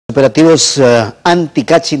Operativos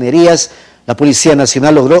anticachinerías, la Policía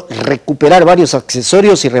Nacional logró recuperar varios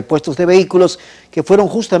accesorios y repuestos de vehículos que fueron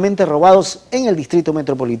justamente robados en el Distrito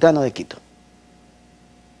Metropolitano de Quito.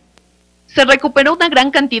 Se recuperó una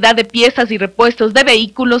gran cantidad de piezas y repuestos de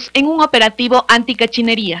vehículos en un operativo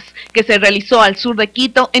anticachinerías que se realizó al sur de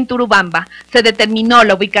Quito, en Turubamba. Se determinó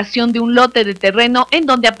la ubicación de un lote de terreno en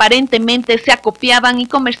donde aparentemente se acopiaban y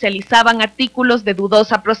comercializaban artículos de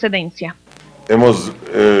dudosa procedencia.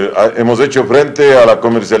 Hemos hecho frente a la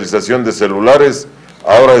comercialización de celulares.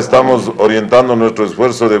 Ahora estamos orientando nuestro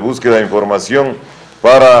esfuerzo de búsqueda de información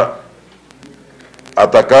para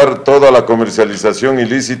atacar toda la comercialización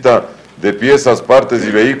ilícita de piezas, partes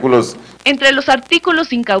y vehículos. Entre los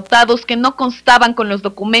artículos incautados que no constaban con los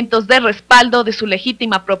documentos de respaldo de su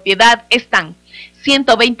legítima propiedad están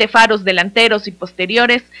 120 faros delanteros y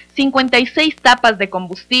posteriores, 56 tapas de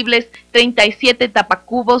combustibles, 37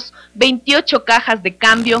 tapacubos, 28 cajas de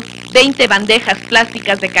cambio, 20 bandejas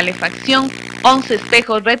plásticas de calefacción, 11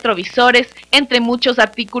 espejos retrovisores, entre muchos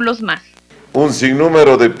artículos más. Un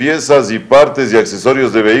sinnúmero de piezas y partes y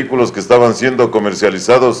accesorios de vehículos que estaban siendo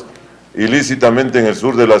comercializados ilícitamente en el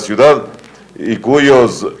sur de la ciudad y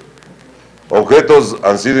cuyos objetos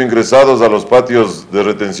han sido ingresados a los patios de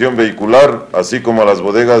retención vehicular, así como a las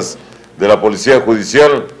bodegas de la Policía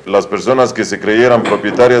Judicial. Las personas que se creyeran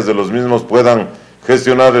propietarias de los mismos puedan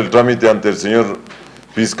gestionar el trámite ante el señor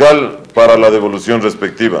fiscal para la devolución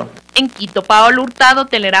respectiva. En Quito, Paolo Hurtado,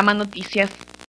 Telerama Noticias.